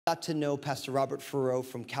Got to know Pastor Robert Furrow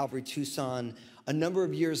from Calvary Tucson a number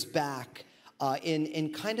of years back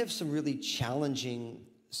in kind of some really challenging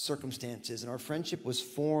circumstances. And our friendship was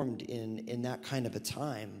formed in that kind of a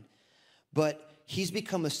time. But he's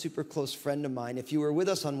become a super close friend of mine. If you were with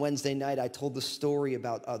us on Wednesday night, I told the story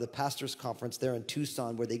about the pastor's conference there in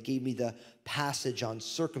Tucson where they gave me the passage on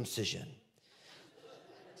circumcision.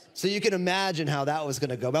 So you can imagine how that was going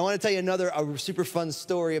to go. But I want to tell you a super fun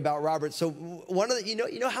story about Robert. So one of the,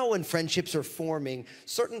 you know how when friendships are forming,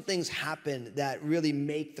 certain things happen that really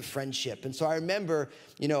make the friendship. And so I remember,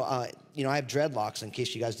 I have dreadlocks in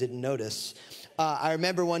case you guys didn't notice. I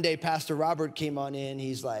remember one day Pastor Robert came on in.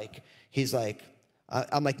 He's like,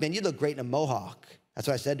 I'm like, man, you look great in a mohawk. That's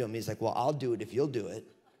what I said to him. He's like, well, I'll do it if you'll do it.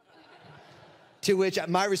 To which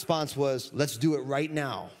my response was, let's do it right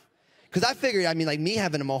now. Because I figured, me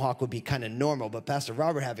having a mohawk would be kind of normal, but Pastor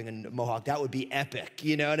Robert having a mohawk, that would be epic,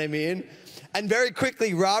 you know what I mean? And very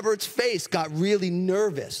quickly, Robert's face got really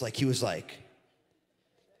nervous. He was like,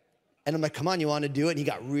 and I'm like, come on, you want to do it? And he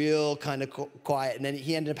got real kind of quiet, and then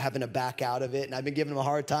he ended up having to back out of it, and I've been giving him a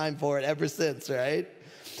hard time for it ever since, right?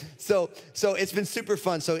 So it's been super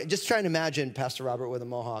fun. So just trying to imagine Pastor Robert with a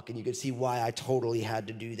mohawk, and you could see why I totally had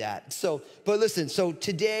to do that. But listen, so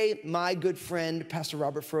today, my good friend, Pastor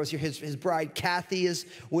Robert Furrow is here. His bride, Kathy, is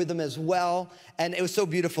with him as well. And it was so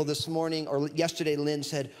beautiful this morning, or yesterday, Lynn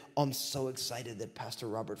said, oh, I'm so excited that Pastor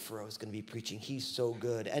Robert Furrow is going to be preaching. He's so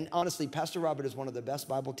good. And honestly, Pastor Robert is one of the best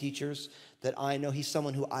Bible teachers that I know. He's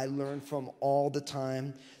someone who I learn from all the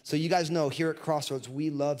time. So you guys know, here at Crossroads, we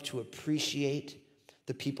love to appreciate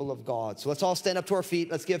the people of God. So let's all stand up to our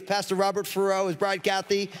feet. Let's give Pastor Robert Furrow, his bride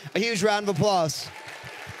Kathy, a huge round of applause.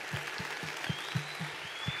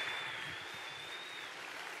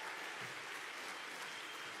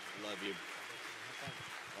 Love you.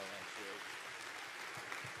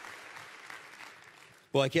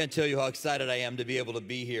 Well, I can't tell you how excited I am to be able to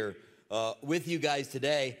be here with you guys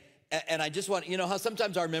today. And I just want, how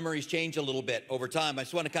sometimes our memories change a little bit over time. I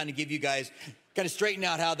just want to kind of give you guys, kind of straighten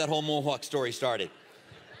out how that whole mohawk story started.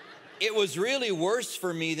 It was really worse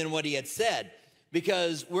for me than what he had said,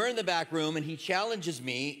 because we're in the back room and he challenges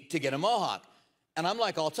me to get a mohawk. And I'm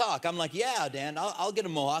like, I'll talk. I'm like, yeah, Dan, I'll get a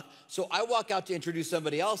mohawk. So I walk out to introduce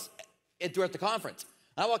somebody else at the conference.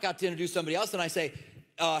 I walk out to introduce somebody else and I say,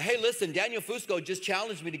 hey, listen, Daniel Fusco just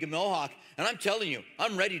challenged me to get a mohawk. And I'm telling you,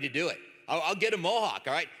 I'm ready to do it. I'll get a mohawk,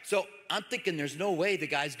 all right? So I'm thinking there's no way the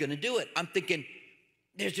guy's going to do it. I'm thinking,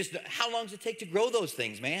 how long does it take to grow those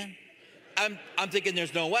things, man? I'm thinking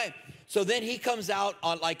there's no way. So then he comes out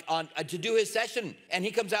to do his session, and he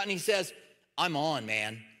comes out and he says, I'm on,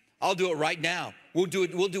 man. I'll do it right now.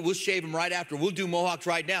 We'll shave him right after. We'll do mohawks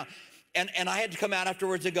right now. And I had to come out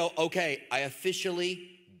afterwards and go, okay, I officially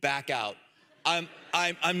back out. I'm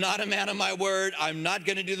not a man of my word. I'm not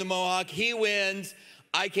gonna do the mohawk. He wins.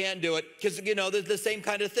 I can't do it. Because there's the same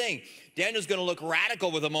kind of thing. Daniel's gonna look radical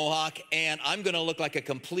with a mohawk, and I'm gonna look like a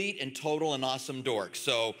complete and total and awesome dork.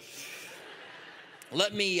 So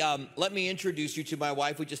let me introduce you to my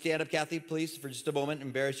wife. Would you stand up, Kathy, please, for just a moment,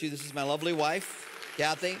 embarrass you. This is my lovely wife,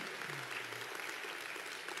 Kathy.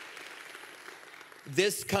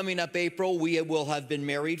 This coming up April, we will have been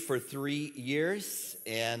married for 3 years,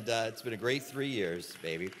 and it's been a great 3 years,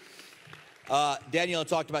 baby. Daniel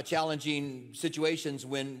talked about challenging situations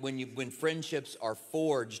when friendships are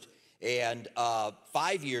forged, and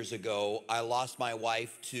 5 years ago, I lost my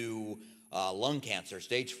wife to lung cancer,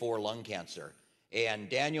 stage 4 lung cancer. And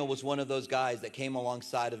Daniel was one of those guys that came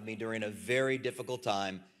alongside of me during a very difficult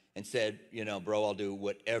time and said, bro, I'll do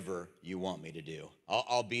whatever you want me to do.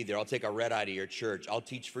 I'll be there. I'll take a red eye to your church. I'll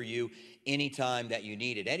teach for you anytime that you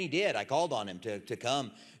need it. And he did. I called on him to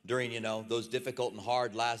come during, those difficult and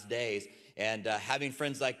hard last days. And having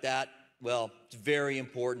friends like that, well, it's very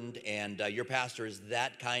important. And your pastor is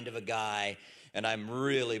that kind of a guy. And I'm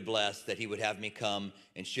really blessed that he would have me come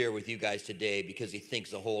and share with you guys today, because he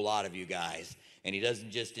thinks a whole lot of you guys. And he doesn't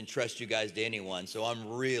just entrust you guys to anyone. So I'm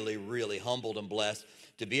really, really humbled and blessed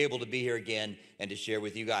to be able to be here again and to share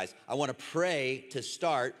with you guys. I want to pray to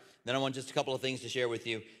start. Then I want just a couple of things to share with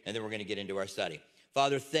you, and then we're going to get into our study.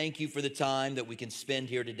 Father, thank you for the time that we can spend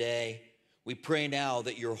here today. We pray now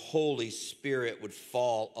that your Holy Spirit would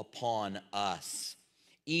fall upon us,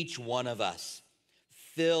 each one of us.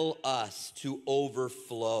 Fill us to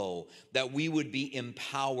overflow, that we would be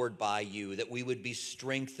empowered by you, that we would be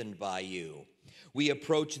strengthened by you. We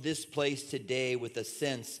approach this place today with a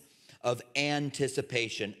sense of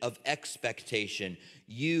anticipation, of expectation.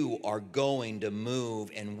 You are going to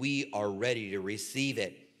move, and we are ready to receive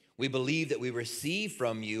it. We believe that we receive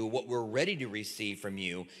from you what we're ready to receive from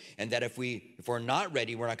you, and that if we're not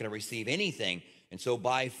ready, we're not going to receive anything. And so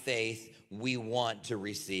by faith, we want to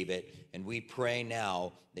receive it. And we pray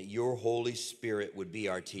now that your Holy Spirit would be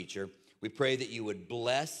our teacher. We pray that you would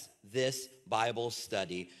bless this Bible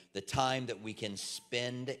study, the time that we can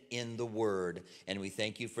spend in the Word. And we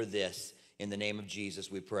thank you for this. In the name of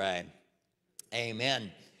Jesus, we pray.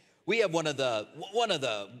 Amen. We have one of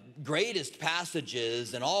the greatest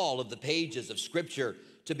passages in all of the pages of Scripture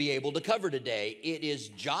to be able to cover today. It is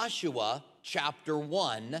Joshua chapter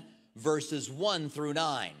 1, verses 1 through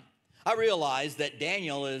 9. I realize that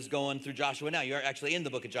Daniel is going through Joshua now. You're actually in the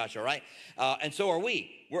book of Joshua, right? And so are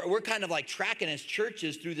we. We're kind of like tracking as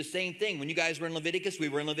churches through the same thing. When you guys were in Leviticus, we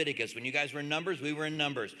were in Leviticus. When you guys were in Numbers, we were in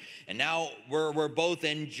Numbers. And now we're both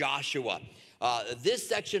in Joshua. This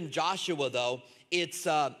section of Joshua, though, it's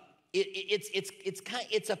a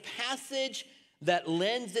passage that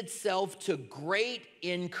lends itself to great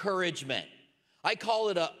encouragement. I call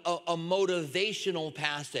it a motivational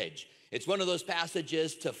passage. It's one of those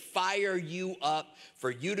passages to fire you up,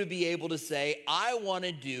 for you to be able to say, I want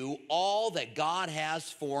to do all that God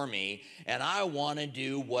has for me, and I want to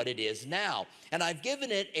do what it is now. And I've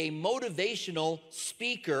given it a motivational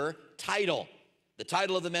speaker title. The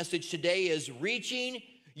title of the message today is Reaching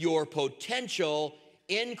Your Potential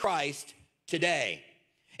in Christ Today.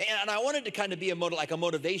 And I wanted to kind of be like a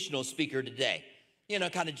motivational speaker today. You know,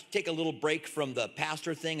 kind of take a little break from the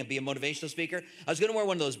pastor thing and be a motivational speaker. I was going to wear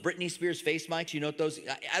one of those Britney Spears face mics. You know what those?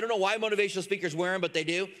 I don't know why motivational speakers wear them, but they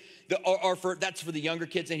do. That's for the younger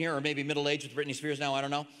kids in here, or maybe middle age with Britney Spears now. I don't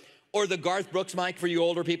know. Or the Garth Brooks mic for you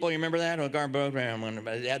older people. You remember that? Or Garth Brooks,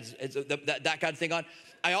 that kind of thing on.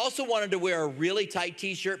 I also wanted to wear a really tight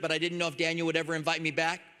T-shirt, but I didn't know if Daniel would ever invite me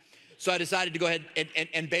back. So I decided to go ahead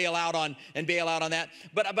and bail out on that.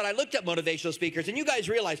 But I looked at motivational speakers, and you guys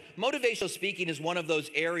realize motivational speaking is one of those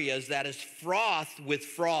areas that is frothed with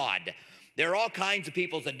fraud. There are all kinds of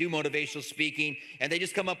people that do motivational speaking, and they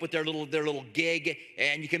just come up with their little gig,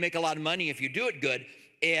 and you can make a lot of money if you do it good.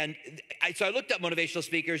 And so I looked up motivational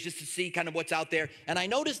speakers just to see kind of what's out there, and I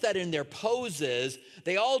noticed that in their poses,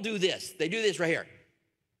 they all do this. They do this right here.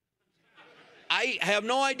 I have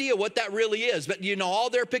no idea what that really is, but you know, all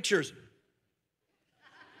their pictures,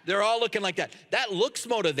 they're all looking like that. That looks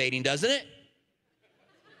motivating, doesn't it?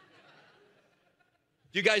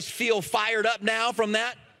 You guys feel fired up now from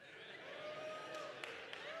that?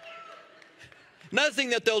 Another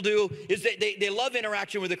thing that they'll do is they love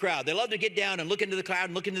interaction with the crowd. They love to get down and look into the crowd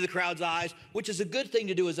and look into the crowd's eyes, which is a good thing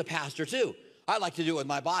to do as a pastor too. I like to do it with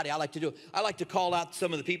my body. I like to call out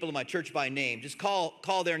some of the people in my church by name. Just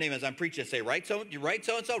call their name as I'm preaching. Say, right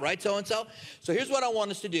so-and-so, right so-and-so. So here's what I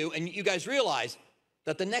want us to do. And you guys realize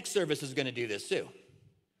that the next service is going to do this too.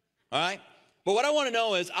 All right? But what I want to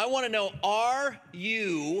know is, are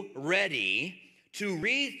you ready to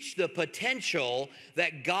reach the potential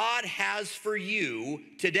that God has for you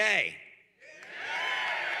today?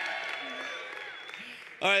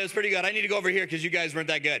 All right, that's pretty good. I need to go over here because you guys weren't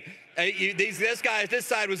that good. This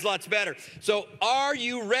side was lots better. So are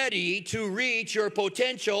you ready to reach your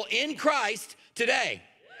potential in Christ today?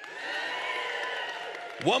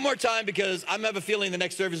 One more time, because I have a feeling the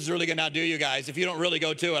next service is really going to outdo you guys if you don't really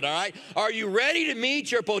go to it, all right? Are you ready to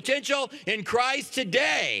meet your potential in Christ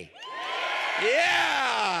today?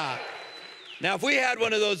 Yeah! Now, if we had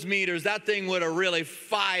one of those meters, that thing would have really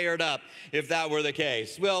fired up if that were the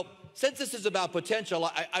case. Well, since this is about potential,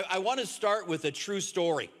 I want to start with a true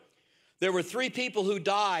story. There were 3 people who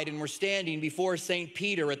died and were standing before St.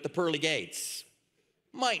 Peter at the pearly gates.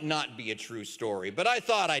 Might not be a true story, but I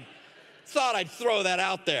thought I'd throw that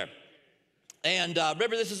out there. And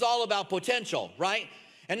remember, this is all about potential, right?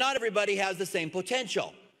 And not everybody has the same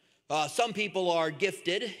potential. Some people are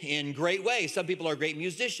gifted in great ways. Some people are great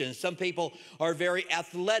musicians. Some people are very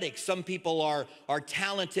athletic. Some people are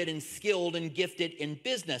talented and skilled and gifted in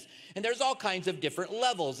business. And there's all kinds of different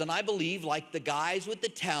levels. And I believe, like the guys with the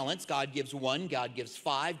talents, God gives 1, God gives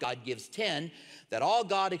 5, God gives 10, that all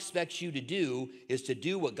God expects you to do is to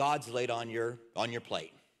do what God's laid on your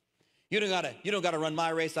plate. You don't gotta run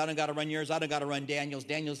my race. I don't gotta run yours. I don't gotta run Daniel's.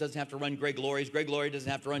 Daniel's doesn't have to run Greg Laurie's. Greg Laurie doesn't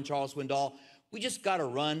have to run Charles Swindoll. We just gotta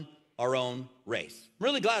run our own race. I'm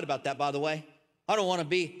really glad about that, by the way. I don't want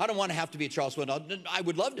to have to be a Charles Swindoll. I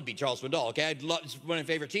would love to be Charles Swindoll, okay? He's one of my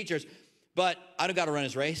favorite teachers, but I don't got to run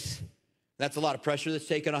his race. That's a lot of pressure that's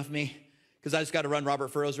taken off me, because I just got to run Robert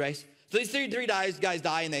Furrow's race. So these three guys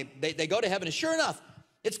die, and they go to heaven, and sure enough,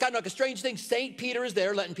 it's kind of like a strange thing. St. Peter is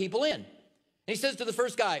there letting people in. And he says to the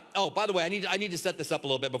first guy, oh, by the way, I need to set this up a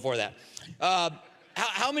little bit before that.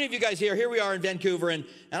 How many of you guys here we are in Vancouver, and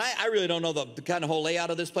I really don't know the kind of whole layout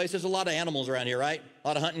of this place. There's a lot of animals around here, right? A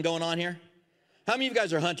lot of hunting going on here. How many of you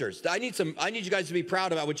guys are hunters? I need you guys to be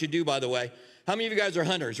proud about what you do, by the way. How many of you guys are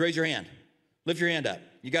hunters? Raise your hand. Lift your hand up.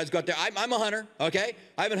 You guys got there. I'm a hunter, okay?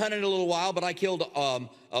 I haven't hunted in a little while, but I killed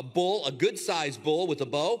a bull, a good-sized bull with a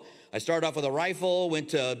bow. I started off with a rifle, went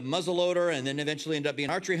to muzzleloader, and then eventually ended up being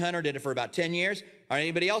an archery hunter. Did it for about 10 years. All right,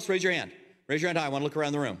 anybody else? Raise your hand. Raise your hand high. I want to look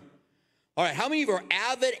around the room. All right, how many of you are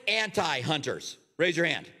avid anti-hunters? Raise your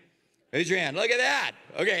hand. Raise your hand. Look at that.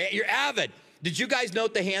 Okay, you're avid. Did you guys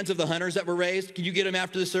note the hands of the hunters that were raised? Can you get them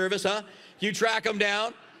after the service, huh? Can you track them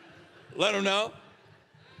down? Let them know.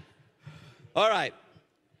 All right.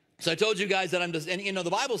 So I told you guys that I'm just, and you know, the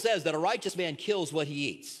Bible says that a righteous man kills what he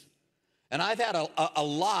eats. And I've had a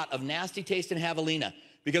lot of nasty taste in javelina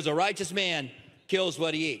because a righteous man kills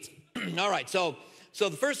what he eats. All right, so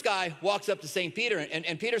the first guy walks up to St. Peter,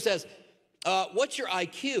 and Peter says, what's your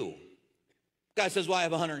IQ? The guy says, well, I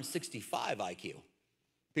have 165 IQ.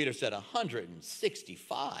 Peter said,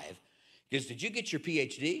 165? He goes, did you get your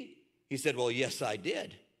PhD? He said, well, yes, I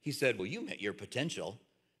did. He said, well, you met your potential.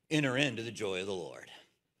 Enter into the joy of the Lord.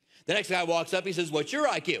 The next guy walks up, he says, what's your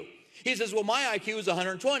IQ? He says, well, my IQ is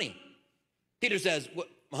 120. Peter says,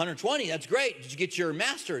 120, that's great. Did you get your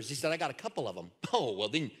master's? He said, I got a couple of them. Oh, well,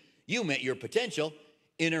 then you met your potential.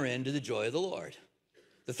 Enter into the joy of the Lord.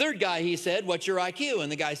 The third guy, he said, what's your IQ?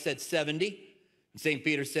 And the guy said, 70. And St.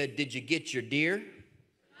 Peter said, did you get your deer?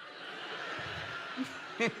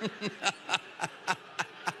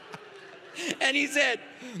 And he said,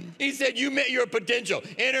 you met your potential.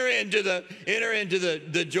 Enter into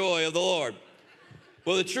the joy of the Lord.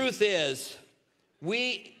 Well, the truth is,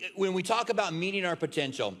 when we talk about meeting our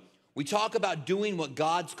potential, we talk about doing what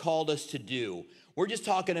God's called us to do. We're just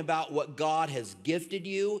talking about what God has gifted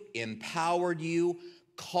you, empowered you,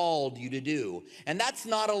 called you to do. And that's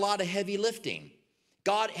not a lot of heavy lifting.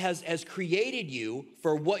 God has created you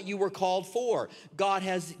for what you were called for. God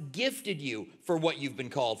has gifted you for what you've been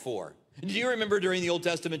called for. Do you remember during the Old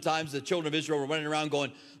Testament times, the children of Israel were running around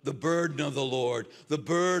going, the burden of the Lord, the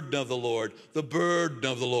burden of the Lord, the burden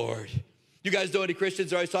of the Lord. You guys know any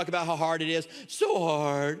Christians are always talking about how hard it is? So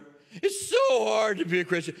hard. It's so hard to be a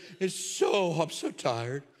Christian. I'm so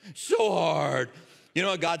tired. So hard. You know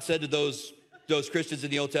what God said to those Christians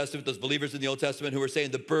in the Old Testament, those believers in the Old Testament who were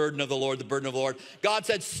saying the burden of the Lord, the burden of the Lord? God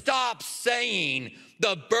said, stop saying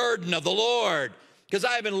the burden of the Lord, because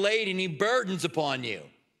I have been laid any burdens upon you.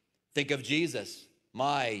 Think of Jesus.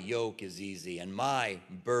 My yoke is easy and my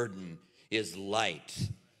burden is light.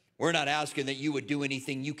 We're not asking that you would do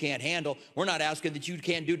anything you can't handle. We're not asking that you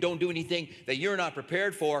don't do anything that you're not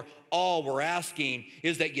prepared for. All we're asking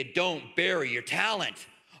is that you don't bury your talent.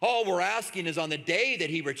 All we're asking is on the day that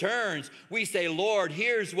he returns, we say, Lord,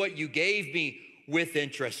 here's what you gave me with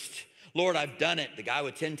interest. Lord, I've done it. The guy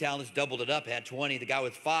with 10 talents doubled it up, had 20. The guy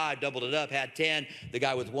with 5 doubled it up, had 10. The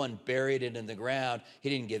guy with 1 buried it in the ground. He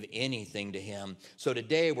didn't give anything to him. So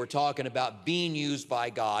today we're talking about being used by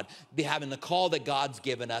God, having the call that God's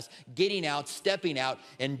given us, getting out, stepping out,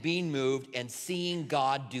 and being moved and seeing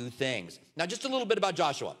God do things. Now, just a little bit about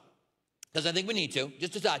Joshua, because I think we need to,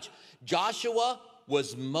 just a touch. Joshua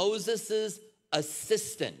was Moses'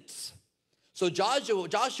 assistant. So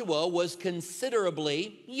Joshua was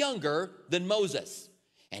considerably younger than Moses,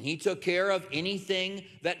 and he took care of anything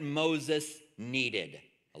that Moses needed.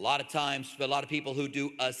 A lot of times, a lot of people who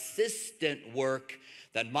do assistant work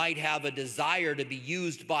that might have a desire to be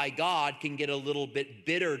used by God can get a little bit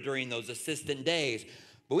bitter during those assistant days.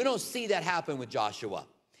 But we don't see that happen with Joshua.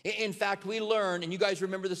 In fact, we learn, and you guys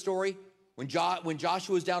remember the story? When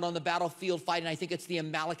Joshua was down on the battlefield fighting, I think it's the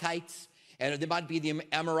Amalekites, and there might be the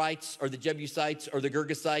Amorites or the Jebusites or the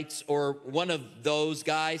Girgasites or one of those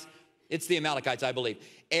guys. It's the Amalekites, I believe.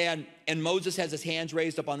 And Moses has his hands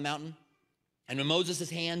raised up on the mountain. And when Moses'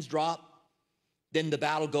 hands drop, then the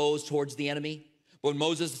battle goes towards the enemy. When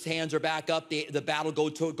Moses' hands are back up, the battle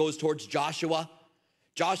goes towards Joshua.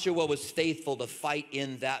 Joshua was faithful to fight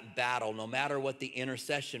in that battle, no matter what the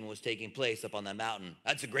intercession was taking place up on that mountain.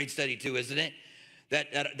 That's a great study too, isn't it?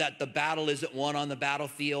 That the battle isn't won on the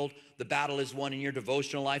battlefield. The battle is won in your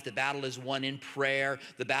devotional life. The battle is won in prayer.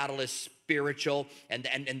 The battle is spiritual, and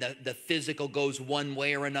the physical goes one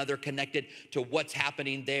way or another connected to what's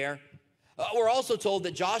happening there. We're also told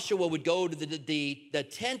that Joshua would go to the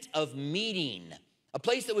tent of meeting, a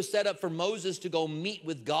place that was set up for Moses to go meet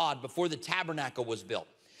with God before the tabernacle was built.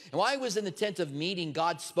 And while he was in the tent of meeting,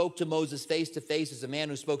 God spoke to Moses face to face as a man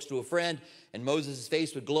who spoke to a friend, and Moses'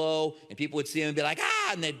 face would glow, and people would see him and be like,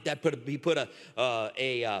 ah, and he put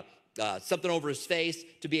something over his face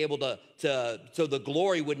to be able so the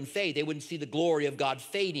glory wouldn't fade. They wouldn't see the glory of God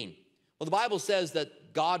fading. Well, the Bible says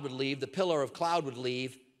that God would leave, the pillar of cloud would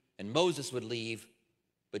leave, and Moses would leave,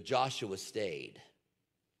 but Joshua stayed.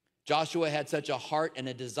 Joshua had such a heart and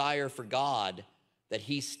a desire for God that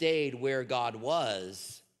he stayed where God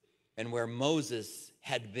was and where Moses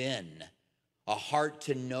had been. A heart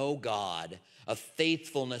to know God, a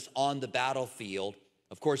faithfulness on the battlefield.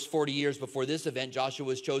 Of course, 40 years before this event, Joshua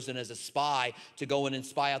was chosen as a spy to go in and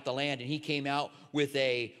spy out the land, and he came out with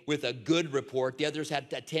a good report. The others had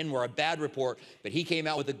 10 were a bad report, but he came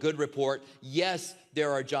out with a good report. Yes,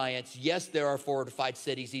 there are giants. Yes, there are fortified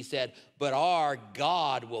cities, he said, but our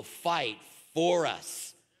God will fight for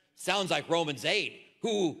us. Sounds like Romans 8.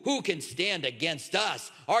 Who can stand against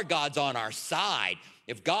us? Our God's on our side.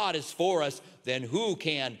 If God is for us, then who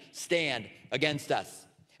can stand against us?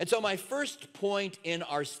 And so my first point in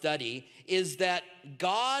our study is that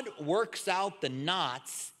God works out the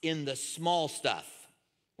knots in the small stuff.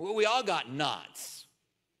 We all got knots.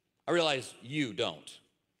 I realize you don't,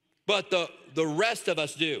 but the rest of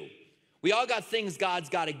us do. We all got things God's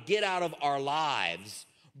got to get out of our lives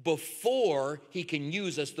before he can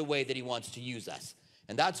use us the way that he wants to use us.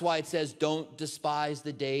 And that's why it says, don't despise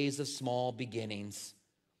the days of small beginnings.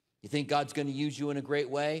 You think God's going to use you in a great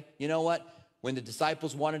way? You know what? When the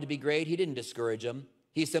disciples wanted to be great, he didn't discourage them.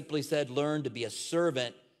 He simply said, learn to be a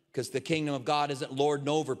servant, because the kingdom of God isn't lording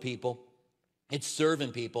over people. It's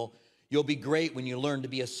serving people. You'll be great when you learn to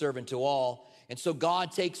be a servant to all. And so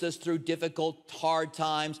God takes us through difficult, hard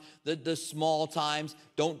times, the small times.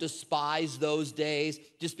 Don't despise those days.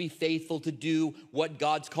 Just be faithful to do what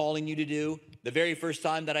God's calling you to do. The very first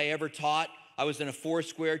time that I ever taught, I was in a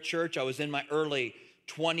Foursquare church. I was in my early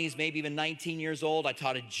 20s, maybe even 19 years old. I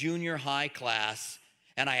taught a junior high class,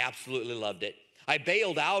 and I absolutely loved it. I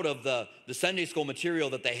bailed out of the Sunday school material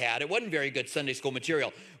that they had. It wasn't very good Sunday school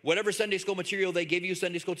material. Whatever Sunday school material they give you,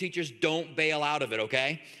 Sunday school teachers, don't bail out of it,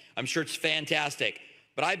 okay? I'm sure it's fantastic.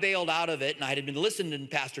 But I bailed out of it, and I had been listening to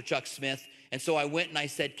Pastor Chuck Smith, and so I went and I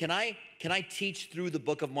said, can I teach through the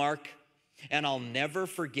book of Mark? And I'll never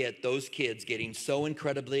forget those kids getting so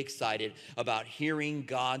incredibly excited about hearing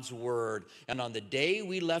God's word. And on the day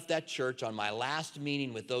we left that church, on my last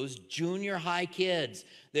meeting with those junior high kids,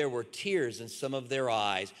 there were tears in some of their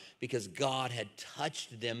eyes because God had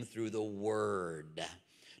touched them through the word.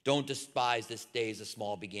 Don't despise this days of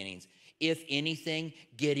small beginnings. If anything,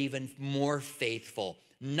 get even more faithful.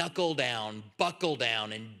 Knuckle down, buckle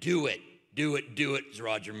down, and do it. Do it, do it, as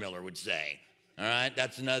Roger Miller would say. All right,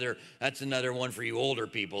 that's another one for you older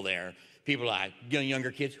people there. People like younger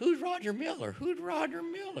kids, who's Roger Miller? Who's Roger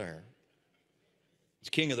Miller? He's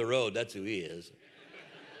king of the road, that's who he is.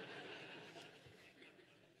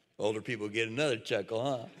 Older people get another chuckle,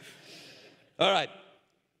 huh? All right,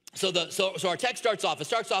 so our text starts off. It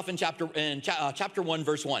starts off in chapter 1,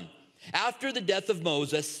 verse 1. After the death of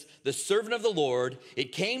Moses, the servant of the Lord,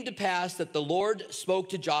 it came to pass that the Lord spoke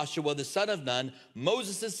to Joshua, the son of Nun,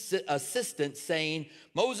 Moses' assistant, saying,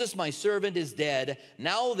 Moses, my servant, is dead.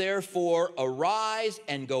 Now, therefore, arise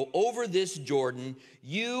and go over this Jordan,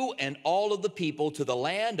 you and all of the people, to the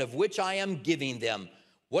land of which I am giving them.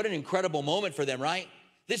 What an incredible moment for them, right?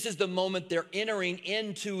 This is the moment they're entering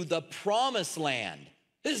into the promised land.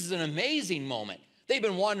 This is an amazing moment. They've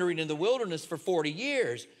been wandering in the wilderness for 40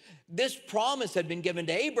 years. This promise had been given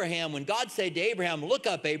to Abraham when God said to Abraham, look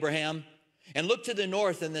up, Abraham, and look to the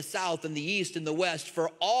north and the south and the east and the west, for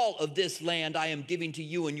all of this land I am giving to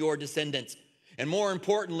you and your descendants. And more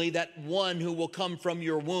importantly, that one who will come from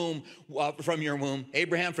your womb,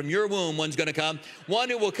 Abraham, from your womb, one's going to come. One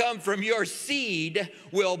who will come from your seed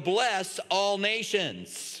will bless all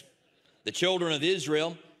nations. The children of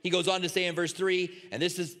Israel, he goes on to say in verse 3, and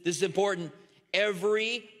this is important,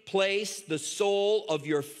 every place the sole of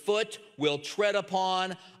your foot will tread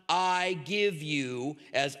upon, I give you,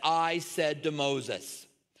 as I said to Moses.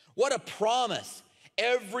 What a promise.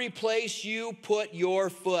 Every place you put your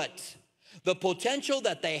foot. The potential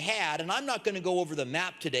that they had, and I'm not going to go over the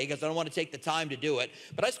map today because I don't want to take the time to do it,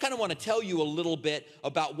 but I just kind of want to tell you a little bit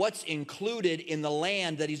about what's included in the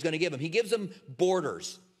land that he's going to give them. He gives them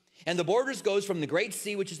borders. And the borders goes from the Great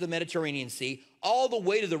Sea, which is the Mediterranean Sea, all the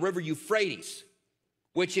way to the river Euphrates,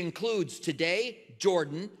 which includes today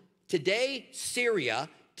Jordan, today Syria,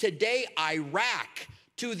 today Iraq,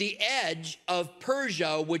 to the edge of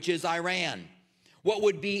Persia, which is Iran. What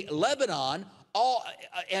would be Lebanon,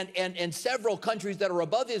 and several countries that are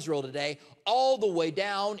above Israel today, all the way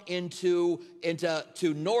down into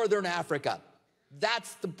northern Africa.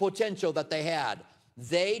 That's the potential that they had.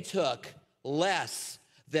 They took less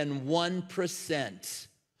than 1%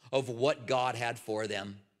 of what God had for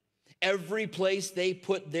them. Every place they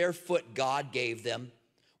put their foot, God gave them.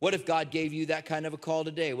 What if God gave you that kind of a call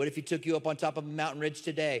today? What if he took you up on top of a mountain ridge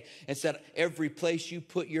today and said, every place you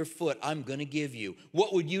put your foot, I'm going to give you?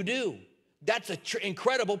 What would you do? That's an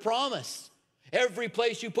incredible promise. Every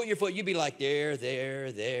place you put your foot, you'd be like, there.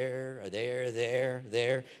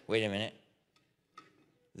 Wait a minute.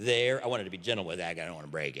 There. I wanted to be gentle with that guy. I don't want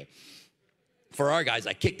to break it. For our guys,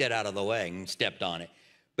 I kicked that out of the way and stepped on it.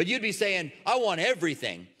 But you'd be saying, I want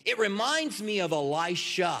everything. It reminds me of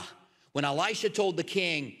Elisha. When Elisha told the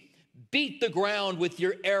king, beat the ground with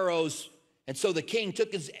your arrows. And so the king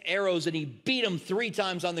took his arrows and he beat them 3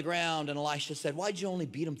 times on the ground. And Elisha said, why'd you only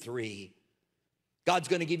beat them 3? God's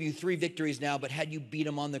going to give you 3 victories now, but had you beat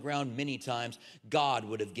them on the ground many times, God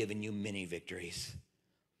would have given you many victories.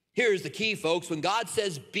 Here's the key, folks. When God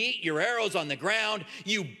says beat your arrows on the ground,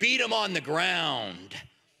 you beat them on the ground.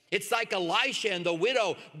 It's like Elisha and the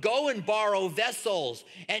widow, go and borrow vessels.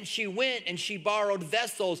 And she went and she borrowed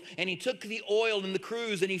vessels, and he took the oil in the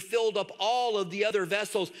cruse and he filled up all of the other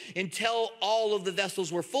vessels until all of the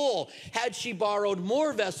vessels were full. Had she borrowed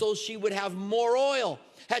more vessels, she would have more oil.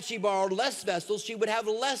 Had she borrowed less vessels, she would have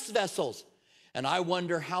less vessels. And I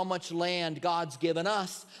wonder how much land God's given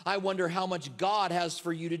us. I wonder how much God has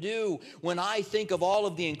for you to do. When I think of all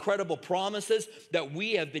of the incredible promises that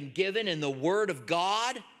we have been given in the Word of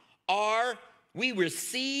God, we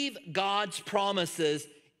receive God's promises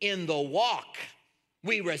in the walk.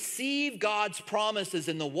 We receive God's promises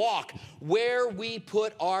in the walk where we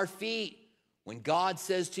put our feet. When God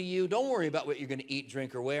says to you, don't worry about what you're going to eat,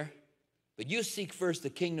 drink, or wear, but you seek first the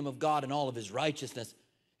kingdom of God and all of his righteousness,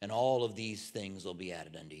 and all of these things will be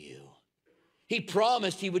added unto you. He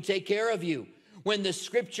promised he would take care of you. When the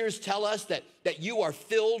scriptures tell us that you are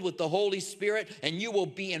filled with the Holy Spirit and you will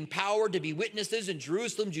be empowered to be witnesses in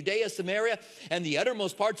Jerusalem, Judea, Samaria, and the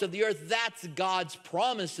uttermost parts of the earth, that's God's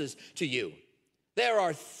promises to you. There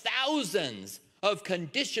are thousands of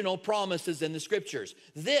conditional promises in the scriptures.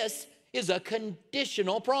 This is a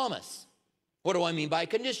conditional promise. What do I mean by a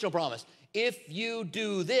conditional promise? If you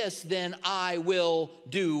do this, then I will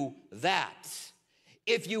do that.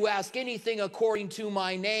 If you ask anything according to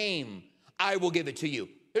my name, I will give it to you.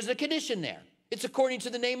 There's a condition there. It's according to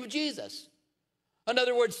the name of Jesus. In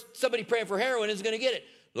other words, somebody praying for heroin is going to get it.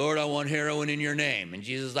 Lord, I want heroin in your name. And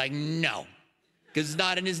Jesus is like, no, because it's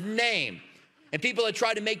not in his name. And people have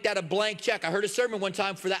tried to make that a blank check. I heard a sermon one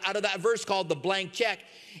time for that out of that verse called the blank check.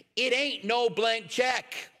 It ain't no blank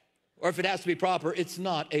check. Or if it has to be proper, it's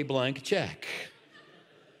not a blank check.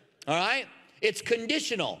 All right? It's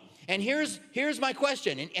conditional. And here's my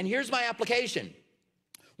question, and here's my application.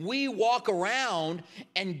 We walk around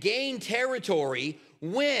and gain territory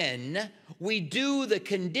when we do the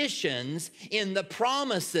conditions in the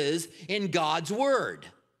promises in God's word.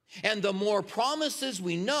 And the more promises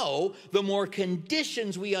we know, the more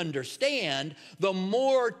conditions we understand, the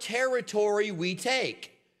more territory we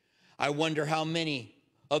take. I wonder how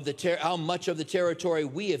much of the territory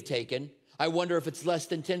we have taken. I wonder if it's less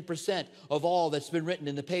than 10% of all that's been written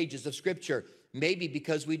in the pages of Scripture. Maybe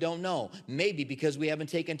because we don't know. Maybe because we haven't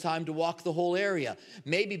taken time to walk the whole area.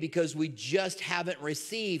 Maybe because we just haven't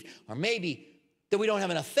received. Or maybe that we don't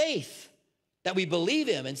have enough faith that we believe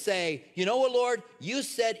him and say, you know what, Lord? You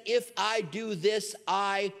said if I do this,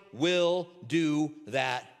 I will do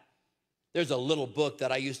that. There's a little book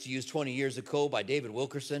that I used to use 20 years ago by David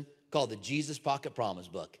Wilkerson called the Jesus Pocket Promise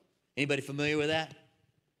Book. Anybody familiar with that?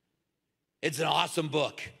 It's an awesome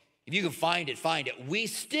book. If you can find it, find it. We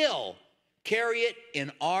still carry it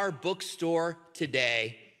in our bookstore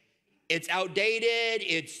today. It's outdated.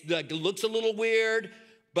 It looks a little weird,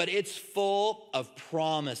 but it's full of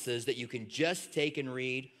promises that you can just take and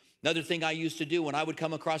read. Another thing I used to do when I would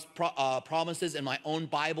come across promises in my own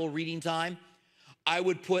Bible reading time, I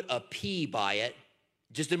would put a P by it,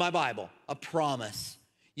 just in my Bible, a promise.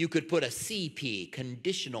 You could put a CP,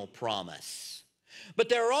 conditional promise. But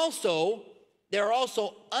there are also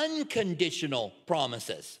unconditional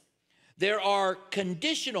promises. There are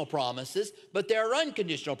conditional promises, but there are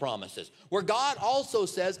unconditional promises, where God also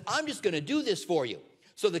says, I'm just going to do this for you.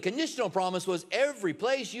 So the conditional promise was every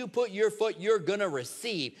place you put your foot, you're going to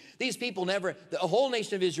receive. These people the whole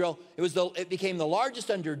nation of Israel, it became the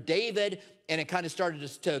largest under David, and it kind of started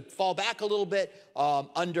to fall back a little bit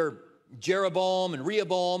under Jeroboam and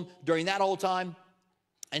Rehoboam during that whole time.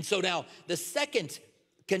 And so now the second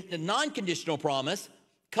non-conditional promise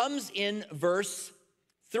comes in verse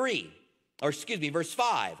 5,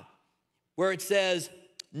 where it says,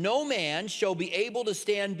 no man shall be able to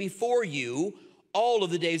stand before you all of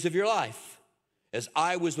the days of your life. As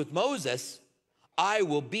I was with Moses, I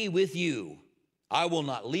will be with you. I will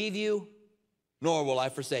not leave you, nor will I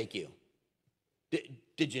forsake you.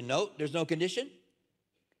 Did you note there's no condition?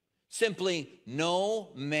 Simply, no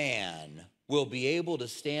man will be able to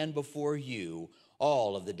stand before you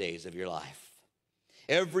all of the days of your life.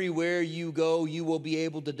 Everywhere you go, you will be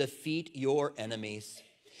able to defeat your enemies.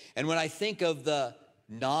 And when I think of the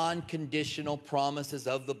non-conditional promises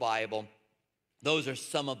of the Bible, those are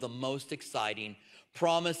some of the most exciting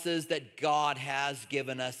promises that God has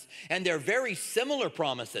given us. And they're very similar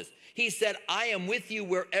promises. He said, I am with you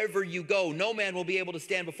wherever you go. No man will be able to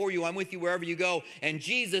stand before you. I'm with you wherever you go. And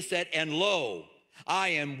Jesus said, and lo, I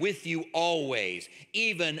am with you always,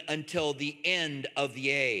 even until the end of the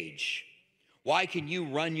age. Why can you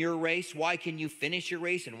run your race? Why can you finish your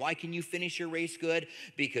race? And why can you finish your race good?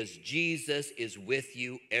 Because Jesus is with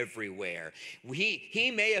you everywhere.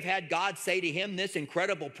 He may have had God say to him this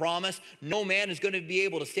incredible promise, no man is going to be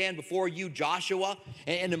able to stand before you, Joshua.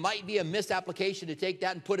 And it might be a misapplication to take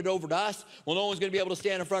that and put it over to us. Well, no one's going to be able to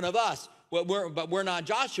stand in front of us. But we're not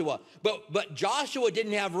Joshua. But Joshua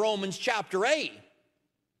didn't have Romans chapter 8.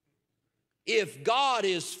 If God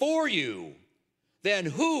is for you, then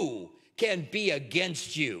who can be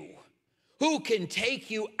against you? Who can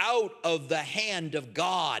take you out of the hand of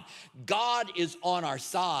God? God is on our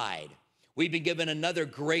side. We've been given another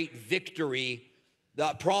great victory,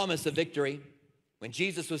 the promise of victory. When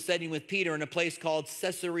Jesus was sitting with Peter in a place called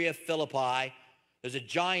Caesarea Philippi, there's a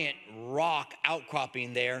giant rock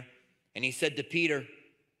outcropping there. And he said to Peter,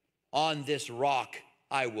 on this rock,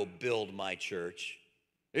 I will build my church.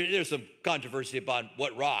 There's some controversy about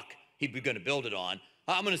what rock he'd be going to build it on.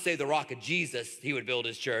 I'm going to say the rock of Jesus, he would build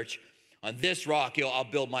his church. On this rock, I'll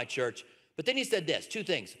build my church. But then he said this, two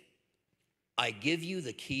things. I give you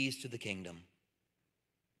the keys to the kingdom.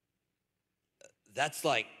 That's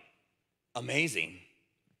like amazing.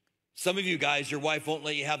 Some of you guys, your wife won't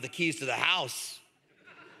let you have the keys to the house.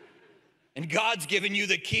 And God's given you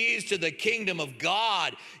the keys to the kingdom of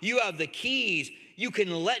God. You have the keys. You can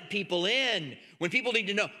let people in. When people need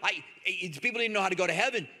to know, people need to know how to go to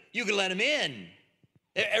heaven, you can let them in.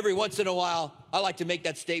 Every once in a while, I like to make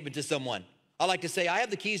that statement to someone. I like to say, I have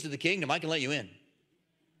the keys to the kingdom. I can let you in.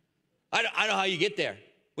 I know how you get there.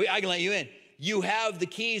 I can let you in. You have the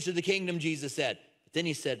keys to the kingdom, Jesus said. But then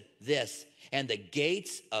he said this, and the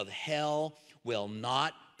gates of hell will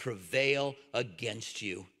not prevail against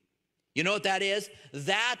you. You know what that is?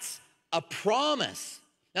 That's a promise,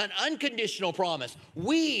 an unconditional promise.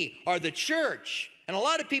 We are the church. And a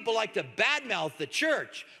lot of people like to badmouth the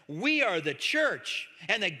church. We are the church,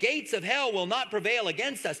 and the gates of hell will not prevail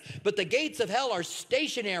against us. But the gates of hell are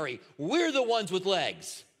stationary. We're the ones with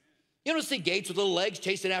legs. You don't see gates with little legs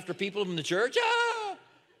chasing after people from the church.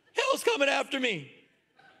 Hell's coming after me.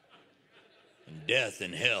 And death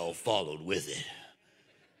and hell followed with it.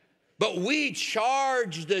 But we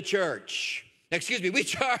charge the church. We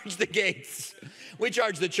charge the gates. We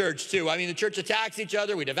charge the church too. I mean, the church attacks each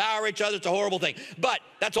other. We devour each other. It's a horrible thing. But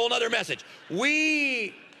that's a whole other message.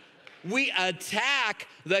 We attack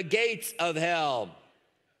the gates of hell.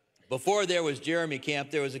 Before there was Jeremy Camp,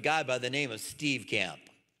 there was a guy by the name of Steve Camp.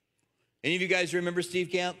 Any of you guys remember Steve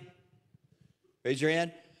Camp? Raise your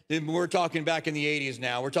hand. We're talking back in the 80s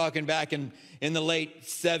now. We're talking back in the late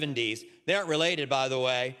 70s. They aren't related, by the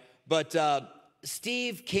way. But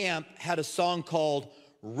Steve Camp had a song called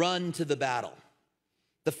Run to the Battle.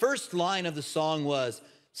 The first line of the song was,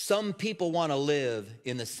 some people want to live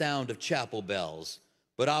in the sound of chapel bells,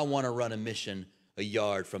 but I want to run a mission a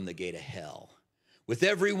yard from the gate of hell. With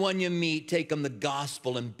everyone you meet, take them the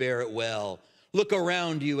gospel and bear it well. Look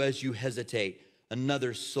around you as you hesitate.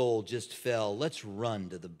 Another soul just fell. Let's run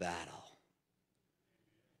to the battle.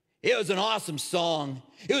 It was an awesome song.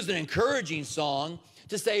 It was an encouraging song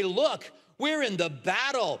to say, look, we're in the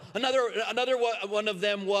battle. Another one of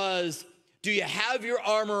them was, do you have your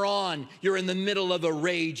armor on? You're in the middle of a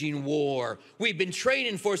raging war. We've been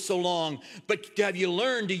training for so long, but have you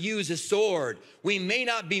learned to use a sword? We may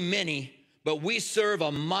not be many, but we serve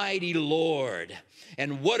a mighty Lord.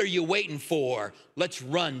 And what are you waiting for? Let's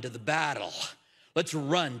run to the battle. Let's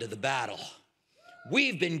run to the battle.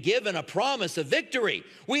 We've been given a promise of victory.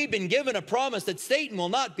 We've been given a promise that Satan will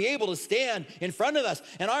not be able to stand in front of us.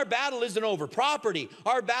 And our battle isn't over property.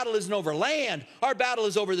 Our battle isn't over land. Our battle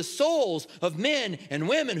is over the souls of men and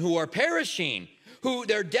women who are perishing, who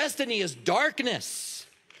their destiny is darkness,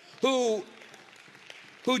 who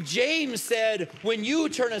James said, when you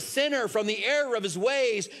turn a sinner from the error of his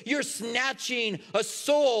ways, you're snatching a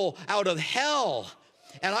soul out of hell.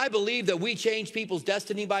 And I believe that we change people's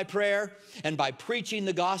destiny by prayer and by preaching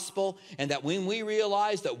the gospel, and that when we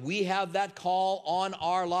realize that we have that call on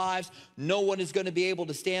our lives, no one is going to be able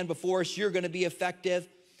to stand before us. You're going to be effective.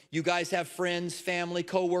 You guys have friends, family,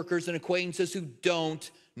 coworkers, and acquaintances who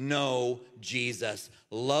don't know Jesus.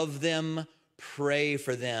 Love them, pray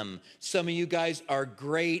for them. Some of you guys are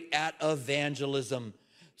great at evangelism.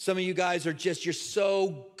 Some of you guys are you're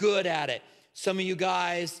so good at it. Some of you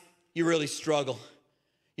guys, you really struggle.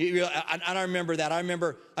 I remember that. I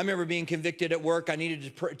remember being convicted at work. I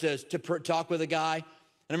needed to talk with a guy. And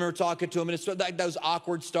I remember talking to him, and it's like those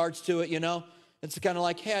awkward starts to it, you know? It's kind of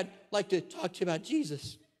like, hey, I'd like to talk to you about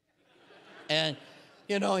Jesus. And,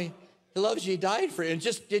 you know, he loves you, he died for you. And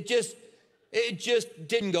it just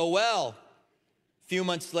didn't go well. A few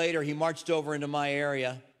months later, he marched over into my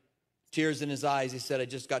area, tears in his eyes. He said, I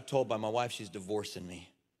just got told by my wife she's divorcing me.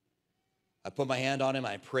 I put my hand on him,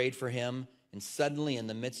 I prayed for him, and suddenly in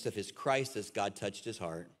the midst of his crisis, God touched his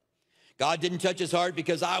heart. God didn't touch his heart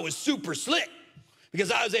because I was super slick,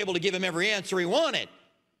 because I was able to give him every answer he wanted.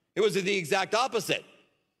 It was the exact opposite.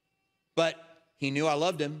 But he knew I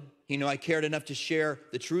loved him. He knew I cared enough to share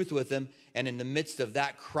the truth with him. And in the midst of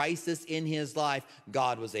that crisis in his life,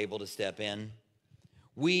 God was able to step in.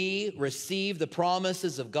 We receive the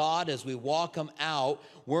promises of God as we walk them out.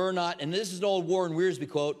 We're not, and this is an old Warren Wiersbe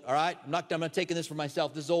quote, all right? I'm not taking this for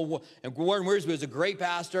myself. This is old, and Warren Wiersbe was a great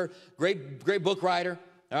pastor, great book writer,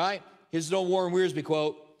 all right? Here's an old Warren Wiersbe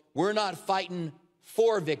quote. We're not fighting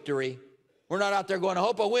for victory. We're not out there going, I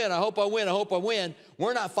hope I win, I hope I win, I hope I win.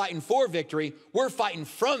 We're not fighting for victory. We're fighting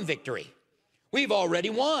from victory. We've already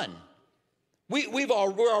won. We're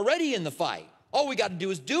already in the fight. All we got to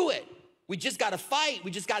do is do it. We just got to fight.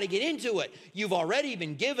 We just got to get into it. You've already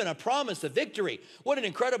been given a promise of victory. What an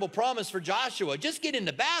incredible promise for Joshua. Just get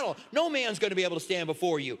into battle. No man's going to be able to stand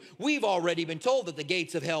before you. We've already been told that the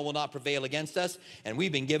gates of hell will not prevail against us, and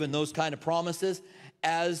we've been given those kind of promises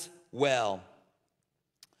as well.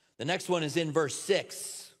 The next one is in verse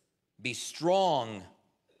 6. Be strong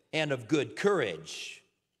and of good courage,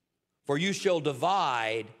 for you shall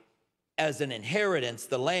divide as an inheritance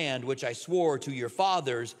the land which I swore to your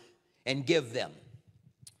fathers and give them.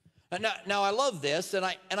 Now I love this, and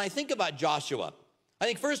I think about Joshua. I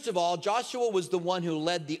think, first of all, Joshua was the one who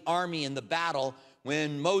led the army in the battle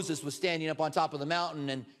when Moses was standing up on top of the mountain,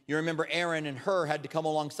 and you remember Aaron and Hur had to come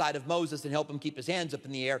alongside of Moses and help him keep his hands up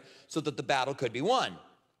in the air so that the battle could be won.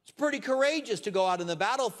 It's pretty courageous to go out in the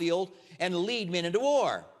battlefield and lead men into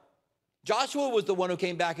war. Joshua was the one who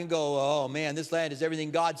came back and go, oh man, this land is everything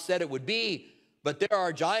God said it would be, but there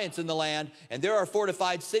are giants in the land and there are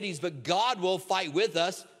fortified cities, but God will fight with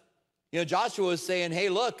us. You know, Joshua was saying, hey,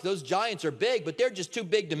 look, those giants are big, but they're just too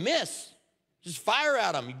big to miss. Just fire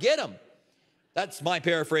at them, you get them. That's my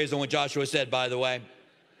paraphrase on what Joshua said, by the way.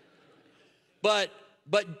 But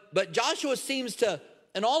Joshua seems to,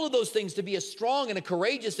 and all of those things, to be a strong and a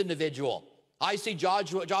courageous individual. I see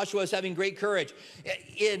Joshua as having great courage.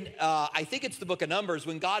 I think it's the book of Numbers,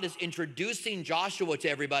 when God is introducing Joshua to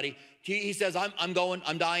everybody, he says, I'm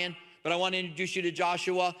dying, but I want to introduce you to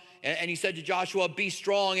Joshua. And he said to Joshua, be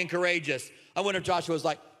strong and courageous. I wonder if Joshua was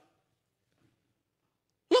like,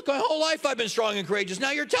 look, my whole life I've been strong and courageous.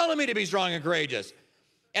 Now you're telling me to be strong and courageous.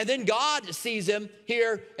 And then God sees him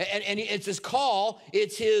here, and it's his call,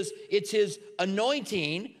 it's his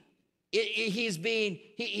anointing. He's being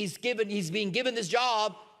given this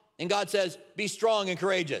job, and God says, be strong and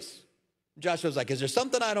courageous. Joshua's like, is there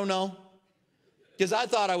something I don't know? Because I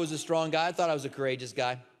thought I was a strong guy. I thought I was a courageous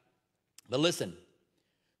guy. But listen,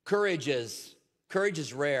 courage is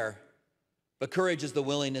rare, but courage is the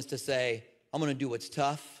willingness to say, I'm going to do what's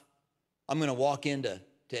tough. I'm going to walk into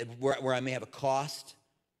where I may have a cost,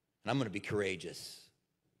 and I'm going to be courageous.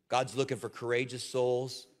 God's looking for courageous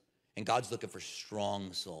souls, and God's looking for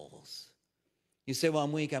strong souls. You say, well,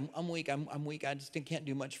 I'm weak. I'm weak. I just can't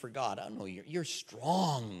do much for God. I don't know. You're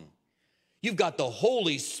strong. You've got the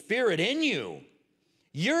Holy Spirit in you.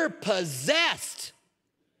 You're possessed.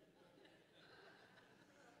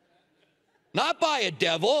 Not by a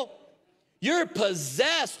devil. You're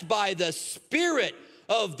possessed by the Spirit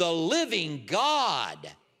of the living God.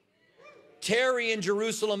 Tarry in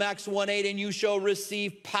Jerusalem, Acts 1:8, and you shall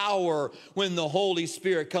receive power when the Holy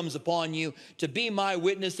Spirit comes upon you to be my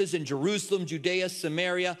witnesses in Jerusalem, Judea,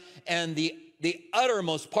 Samaria, and the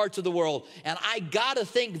uttermost parts of the world. And I gotta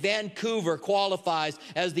think Vancouver qualifies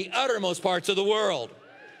as the uttermost parts of the world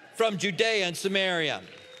from Judea and Samaria.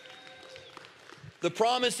 The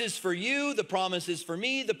promise is for you, the promise is for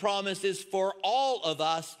me, the promise is for all of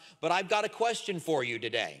us, but I've got a question for you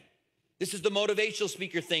today. This is the motivational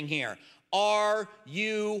speaker thing here. Are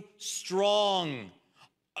you strong?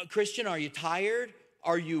 Christian, are you tired?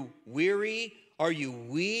 Are you weary? Are you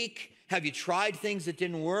weak? Have you tried things that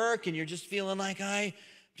didn't work and you're just feeling like I'm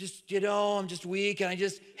just weak and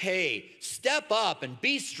hey, step up and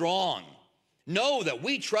be strong. Know that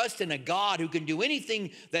we trust in a God who can do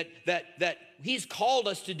anything that he's called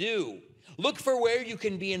us to do. Look for where you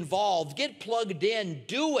can be involved. Get plugged in.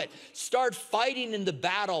 Do it. Start fighting in the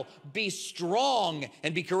battle. Be strong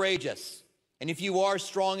and be courageous. And if you are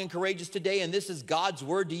strong and courageous today, and this is God's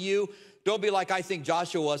word to you, don't be like I think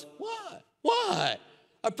Joshua was. What?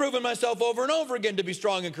 I've proven myself over and over again to be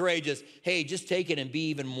strong and courageous. Hey, just take it and be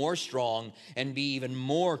even more strong and be even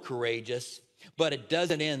more courageous. But it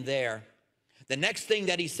doesn't end there. The next thing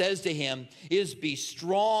that he says to him is be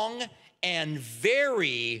strong and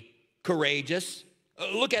very courageous.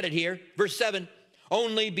 Look at it here, verse 7.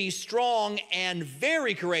 Only be strong and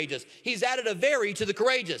very courageous. He's added a very to the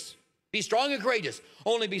courageous. Be strong and courageous.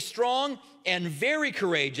 Only be strong and very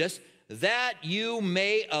courageous, that you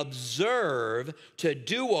may observe to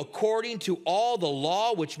do according to all the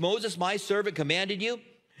law which Moses my servant commanded you.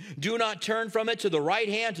 Do not turn from it to the right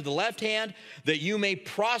hand, to the left hand, that you may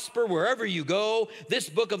prosper wherever you go. This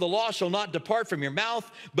book of the law shall not depart from your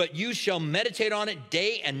mouth, but you shall meditate on it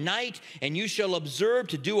day and night, and you shall observe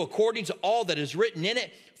to do according to all that is written in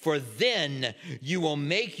it. For then you will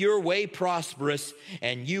make your way prosperous,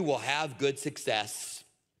 and you will have good success.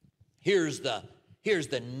 Here's the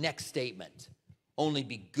next statement. Only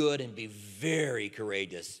be good and be very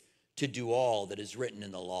courageous to do all that is written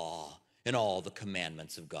in the law and all the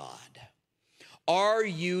commandments of God. Are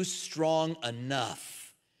you strong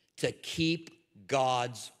enough to keep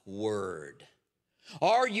God's word?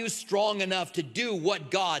 Are you strong enough to do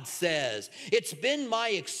what God says? It's been my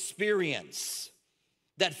experience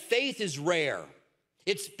that faith is rare.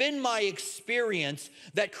 It's been my experience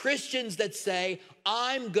that Christians that say,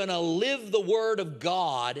 I'm gonna live the word of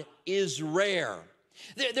God, is rare.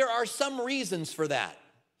 There are some reasons for that.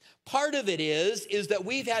 Part of it is that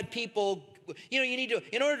we've had people, you need to,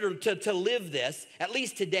 in order to live this, at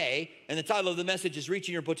least today, and the title of the message is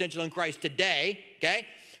Reaching Your Potential in Christ Today, okay?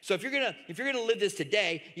 So if you're gonna live this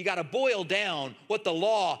today, you gotta boil down what the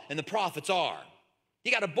law and the prophets are.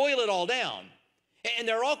 You gotta boil it all down. And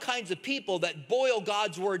there are all kinds of people that boil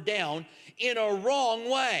God's word down in a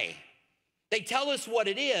wrong way. They tell us what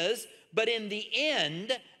it is, but in the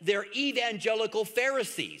end, they're evangelical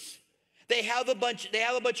Pharisees. They have a bunch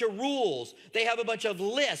of rules. They have a bunch of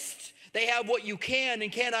lists. They have what you can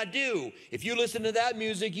and cannot do. If you listen to that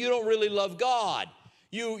music, you don't really love God.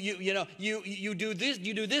 You do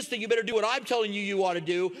this thing, you better do what I'm telling you ought to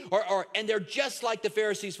do. And they're just like the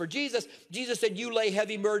Pharisees for Jesus. Jesus said, you lay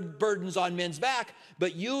heavy burdens on men's back,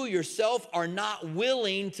 but you yourself are not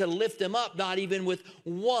willing to lift them up, not even with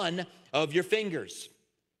one of your fingers.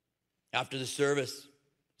 After the service,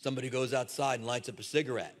 somebody goes outside and lights up a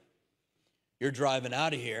cigarette. You're driving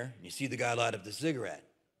out of here, and you see the guy light up the cigarette.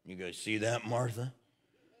 You go, see that, Martha?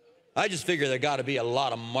 I just figure there got to be a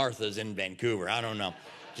lot of Marthas in Vancouver. I don't know.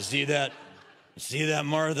 You see that? You see that,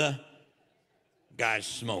 Martha? Guy's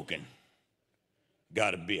smoking.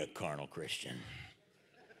 Got to be a carnal Christian.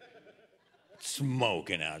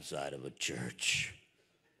 Smoking outside of a church.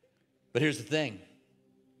 But here's the thing.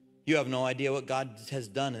 You have no idea what God has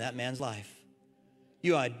done in that man's life.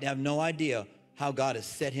 You have no idea how God has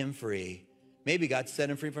set him free. Maybe God set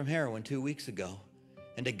him free from heroin 2 weeks ago.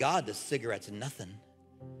 And to God, the cigarette's nothing.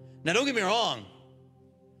 Now, don't get me wrong.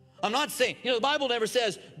 I'm not saying, the Bible never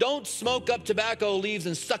says, don't smoke up tobacco leaves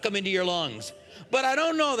and suck them into your lungs. But I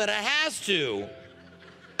don't know that it has to.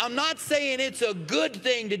 I'm not saying it's a good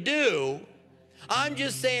thing to do. I'm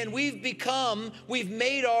just saying we've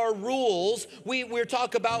made our rules. We're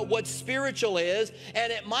talking about what spiritual is.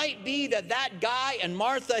 And it might be that guy and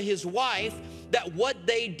Martha, his wife, that what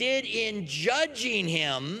they did in judging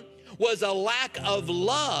him was a lack of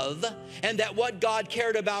love, and that what God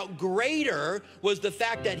cared about greater was the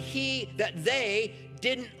fact that they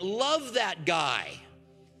didn't love that guy.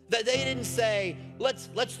 That they didn't say, let's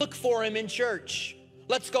look for him in church.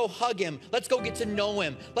 Let's go hug him. Let's go get to know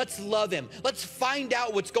him. Let's love him. Let's find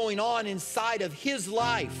out what's going on inside of his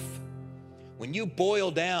life. When you boil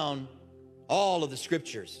down all of the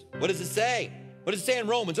scriptures, what does it say? What does it say in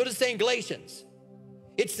Romans? What does it say in Galatians?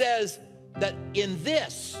 It says that in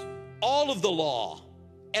this, all of the law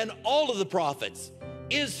and all of the prophets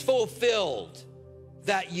is fulfilled,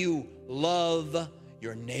 that you love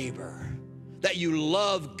your neighbor, that you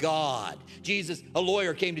love God. A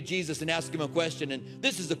lawyer came to Jesus and asked him a question, and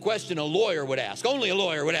this is a question a lawyer would ask. Only a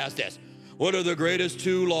lawyer would ask this. What are the greatest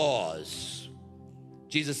 2 laws?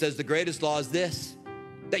 Jesus says the greatest law is this,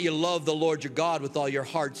 that you love the Lord your God with all your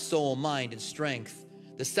heart, soul, mind, and strength.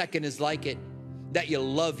 The second is like it, that you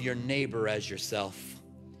love your neighbor as yourself.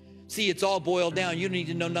 See, it's all boiled down. You don't need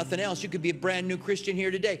to know nothing else. You could be a brand new Christian here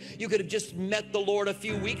today. You could have just met the Lord a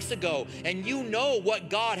few weeks ago, and you know what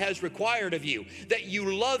God has required of you, that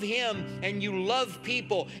you love him and you love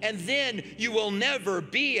people, and then you will never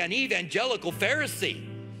be an evangelical Pharisee.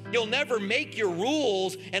 You'll never make your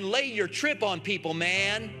rules and lay your trip on people,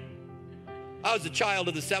 man. I was a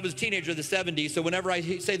teenager of the 70s, so whenever I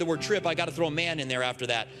say the word trip, I got to throw a man in there after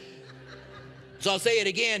that. So I'll say it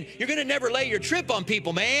again. You're going to never lay your trip on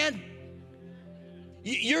people, man.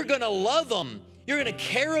 You're going to love them. You're going to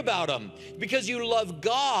care about them. Because you love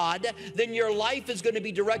God, then your life is going to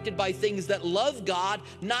be directed by things that love God,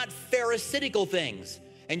 not pharisaical things.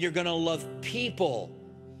 And you're going to love people.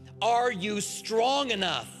 Are you strong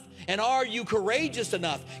enough? And are you courageous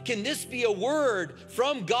enough? Can this be a word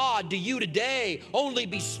from God to you today? Only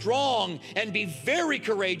be strong and be very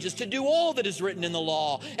courageous to do all that is written in the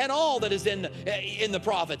law and all that is in the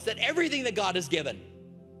prophets, that everything that God has given.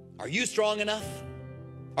 Are you strong enough?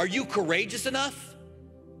 Are you courageous enough?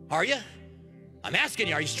 Are you? I'm asking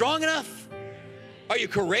you, are you strong enough? Are you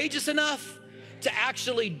courageous enough to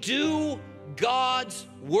actually do God's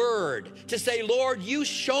word? To say, Lord, you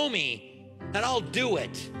show me and I'll do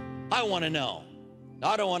it. I want to know.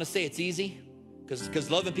 Now, I don't want to say it's easy, because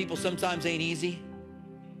loving people sometimes ain't easy.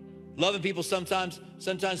 Loving people sometimes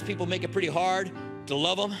people make it pretty hard to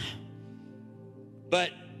love them.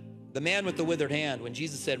 But the man with the withered hand, when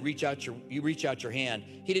Jesus said, reach out your hand,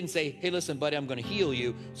 he didn't say, hey, listen, buddy, I'm going to heal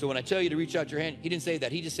you. So when I tell you to reach out your hand, he didn't say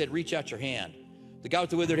that. He just said, reach out your hand. The guy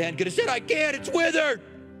with the withered hand could have said, I can't, it's withered.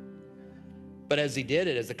 But as he did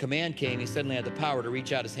it, as the command came, he suddenly had the power to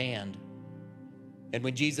reach out his hand. And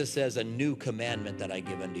when Jesus says, a new commandment that I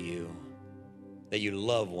give unto you, that you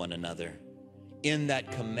love one another, in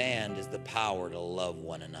that command is the power to love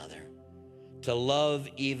one another, to love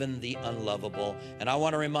even the unlovable. And I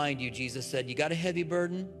want to remind you, Jesus said, you got a heavy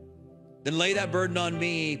burden? Then lay that burden on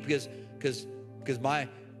me, because my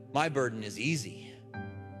burden is easy.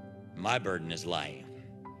 My burden is light.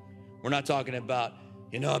 We're not talking about,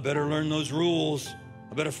 I better learn those rules.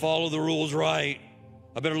 I better follow the rules right.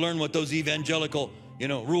 I better learn what those evangelical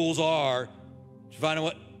rules are. Find out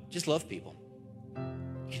what, just love people.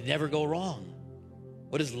 You can never go wrong.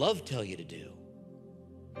 What does love tell you to do?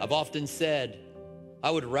 I've often said, I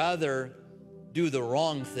would rather do the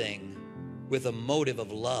wrong thing with a motive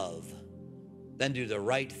of love than do the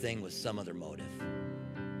right thing with some other motive.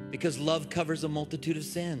 Because love covers a multitude of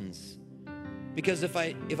sins. Because if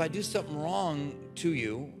I do something wrong to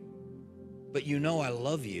you, but I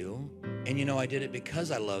love you, and I did it because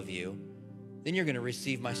I love you, then you're going to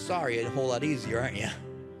receive my sorry a whole lot easier, aren't you?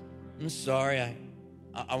 I'm sorry.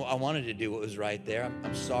 I wanted to do what was right there.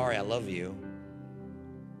 I'm sorry. I love you.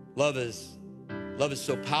 Love is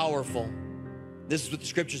so powerful. This is what the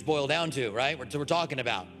scriptures boil down to, right? We're talking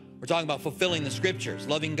about. We're talking about fulfilling the scriptures,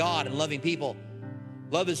 loving God and loving people.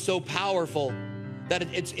 Love is so powerful that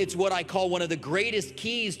it's what I call one of the greatest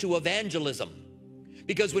keys to evangelism.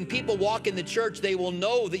 Because when people walk in the church, they will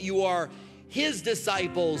know that you are his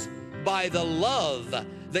disciples by the love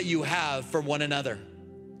that you have for one another.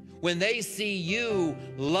 When they see you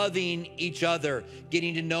loving each other,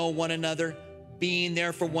 getting to know one another, being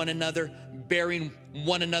there for one another, bearing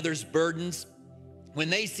one another's burdens, when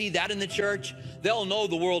they see that in the church, they'll know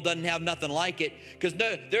the world doesn't have nothing like it, because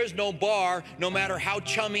there's no bar, no matter how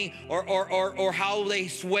chummy or how they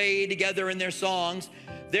sway together in their songs.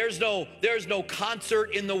 There's no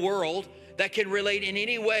concert in the world that can relate in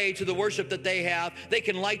any way to the worship that they have. They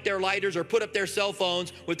can light their lighters or put up their cell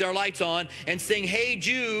phones with their lights on and sing Hey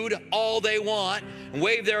Jude all they want and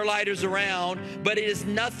wave their lighters around, but it is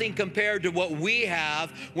nothing compared to what we have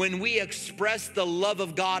when we express the love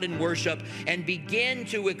of God in worship and begin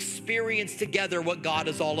to experience together what God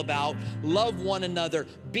is all about. Love one another,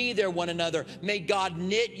 be there one another. May God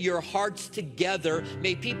knit your hearts together.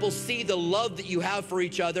 May people see the love that you have for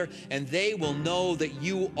each other, and they will know that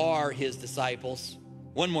you are his disciples.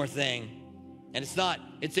 One more thing, and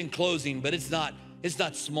it's in closing, but it's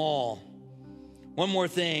not small. One more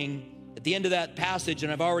thing, at the end of that passage,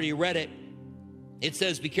 and I've already read it, it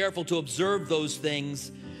says, be careful to observe those things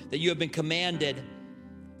that you have been commanded.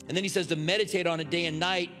 And then he says to meditate on it day and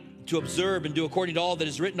night, to observe and do according to all that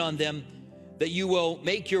is written on them, that you will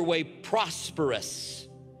make your way prosperous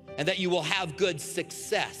and that you will have good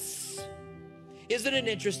success. Isn't it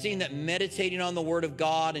interesting that meditating on the word of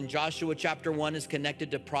God in Joshua chapter 1 is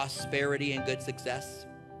connected to prosperity and good success?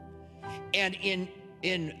 And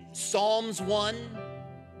in Psalms 1,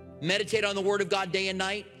 meditate on the word of God day and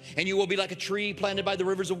night, and you will be like a tree planted by the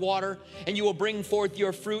rivers of water, and you will bring forth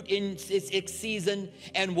your fruit in its season,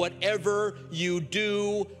 and whatever you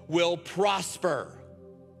do will prosper.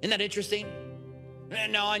 Isn't that interesting?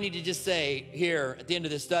 And now I need to just say here at the end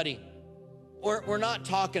of this study, we're not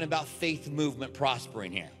talking about faith movement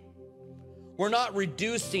prospering here. We're not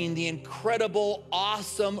reducing the incredible,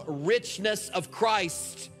 awesome richness of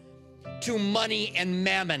Christ to money and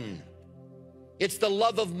mammon. It's the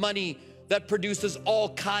love of money that produces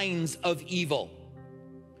all kinds of evil.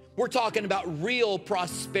 We're talking about real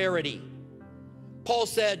prosperity. Paul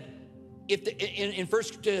said in 1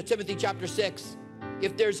 Timothy chapter 6,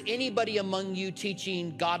 if there's anybody among you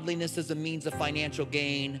teaching godliness as a means of financial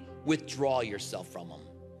gain, withdraw yourself from them.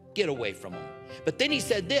 Get away from them. But then he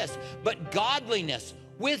said this, but godliness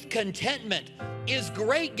with contentment is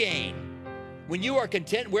great gain. When you are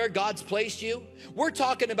content where God's placed you, we're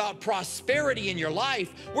talking about prosperity in your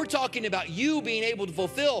life. We're talking about you being able to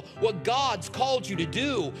fulfill what God's called you to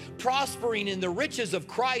do, prospering in the riches of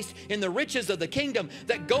Christ, in the riches of the kingdom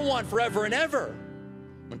that go on forever and ever.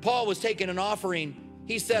 When Paul was taking an offering,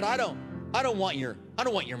 he said, I don't want your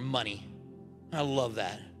money. I love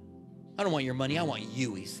that. I don't want your money, I want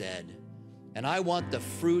you, he said. And I want the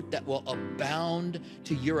fruit that will abound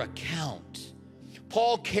to your account.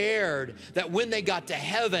 Paul cared that when they got to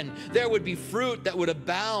heaven, there would be fruit that would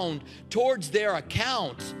abound towards their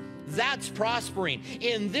account. That's prospering.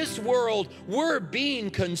 In this world, we're being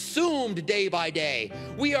consumed day by day.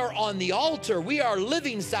 We are on the altar. We are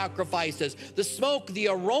living sacrifices. The smoke, the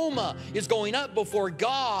aroma is going up before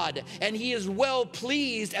God, and he is well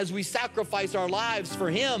pleased as we sacrifice our lives for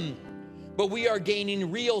him. But we are gaining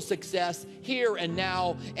real success here and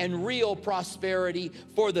now and real prosperity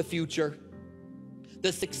for the future.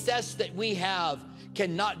 The success that we have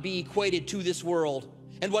cannot be equated to this world.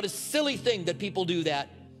 And what a silly thing that people do that.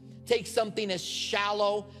 Take something as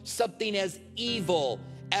shallow, something as evil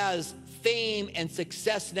as fame and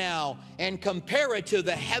success now, and compare it to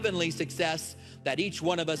the heavenly success that each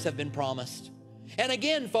one of us have been promised. And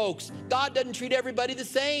again, folks, God doesn't treat everybody the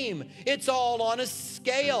same. It's all on a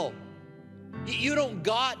scale. You don't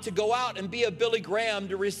got to go out and be a Billy Graham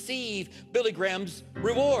to receive Billy Graham's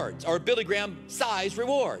rewards or Billy Graham size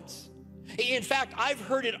rewards. In fact, I've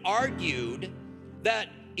heard it argued that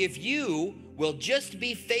if you will just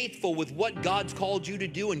be faithful with what God's called you to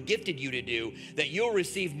do and gifted you to do, that you'll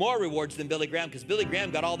receive more rewards than Billy Graham, because Billy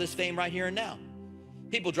Graham got all this fame right here and now.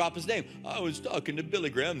 People drop his name. I was talking to Billy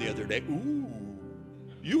Graham the other day. Ooh,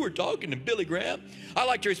 you were talking to Billy Graham? I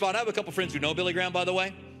like to respond. I have a couple friends who know Billy Graham, by the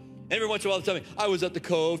way. Every once in a while, they'll tell me, I was at the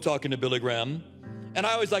Cove talking to Billy Graham. And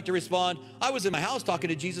I always like to respond, I was in my house talking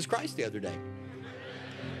to Jesus Christ the other day.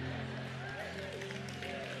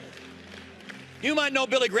 You might know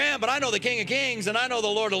Billy Graham, but I know the King of Kings and I know the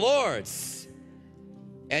Lord of Lords.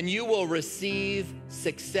 And you will receive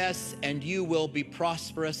success and you will be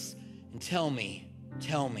prosperous. And tell me,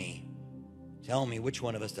 which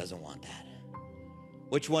one of us doesn't want that?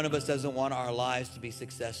 Which one of us doesn't want our lives to be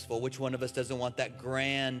successful? Which one of us doesn't want that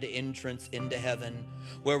grand entrance into heaven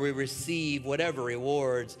where we receive whatever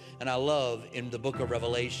rewards? And I love in the book of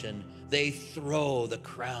Revelation, they throw the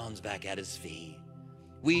crowns back at his feet.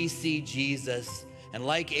 We see Jesus, and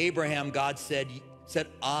like Abraham, God said,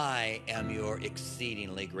 I am your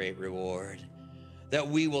exceedingly great reward. That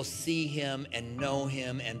we will see him and know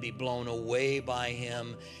him and be blown away by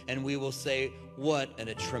him. And we will say, what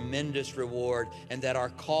a tremendous reward. And that our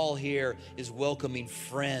call here is welcoming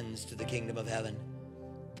friends to the kingdom of heaven.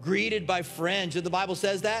 Greeted by friends. The Bible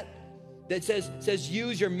says that? That says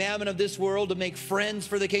use your mammon of this world to make friends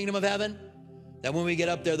for the kingdom of heaven. That when we get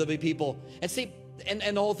up there, there'll be people. And see,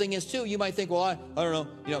 and the whole thing is too, you might think, well, I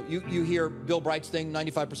don't know, you hear Bill Bright's thing,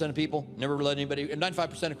 95% of people never led anybody,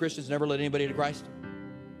 95% of Christians never led anybody to Christ.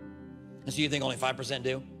 And so you think only 5%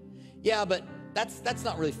 do? Yeah, but that's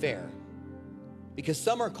not really fair. Because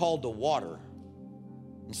some are called to water,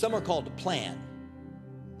 and some are called to plant,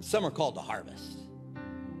 and some are called to harvest.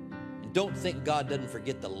 And don't think God doesn't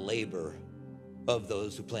forget the labor of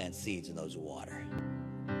those who plant seeds and those who water.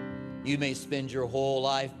 You may spend your whole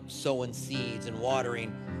life sowing seeds and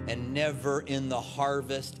watering and never in the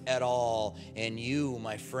harvest at all. And you,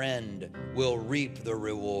 my friend, will reap the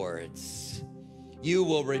rewards. You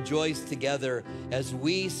will rejoice together as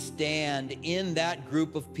we stand in that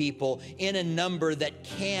group of people in a number that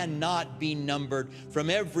cannot be numbered,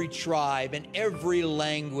 from every tribe and every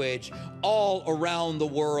language all around the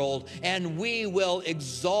world. And we will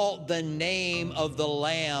exalt the name of the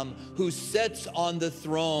Lamb who sits on the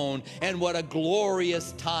throne. And what a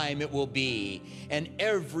glorious time it will be. And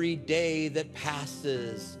every day that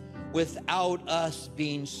passes without us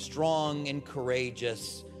being strong and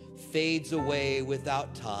courageous fades away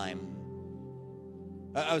without time.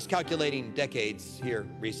 I was calculating decades here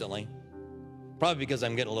recently, probably because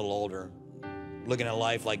I'm getting a little older. looking at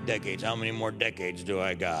life like decades. How many more decades do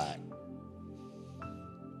I got?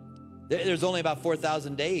 There's only about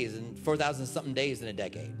 4,000 days and 4,000 something days in a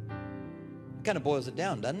decade. It kind of boils it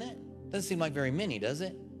down, doesn't it? Doesn't seem like very many, does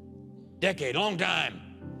it? Decade, long time.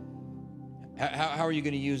 How are you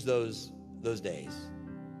going to use those days?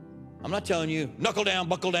 I'm not telling you, knuckle down,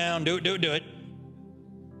 buckle down, do it.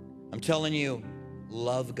 I'm telling you,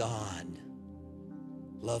 love God,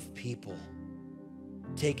 love people.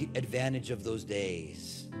 Take advantage of those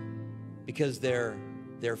days because they're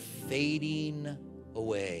fading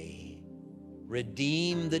away.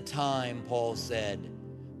 Redeem the time, Paul said,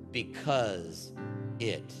 because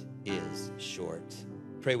it is short.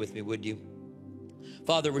 Pray with me, would you?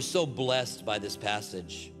 Father, we're so blessed by this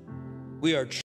passage. We are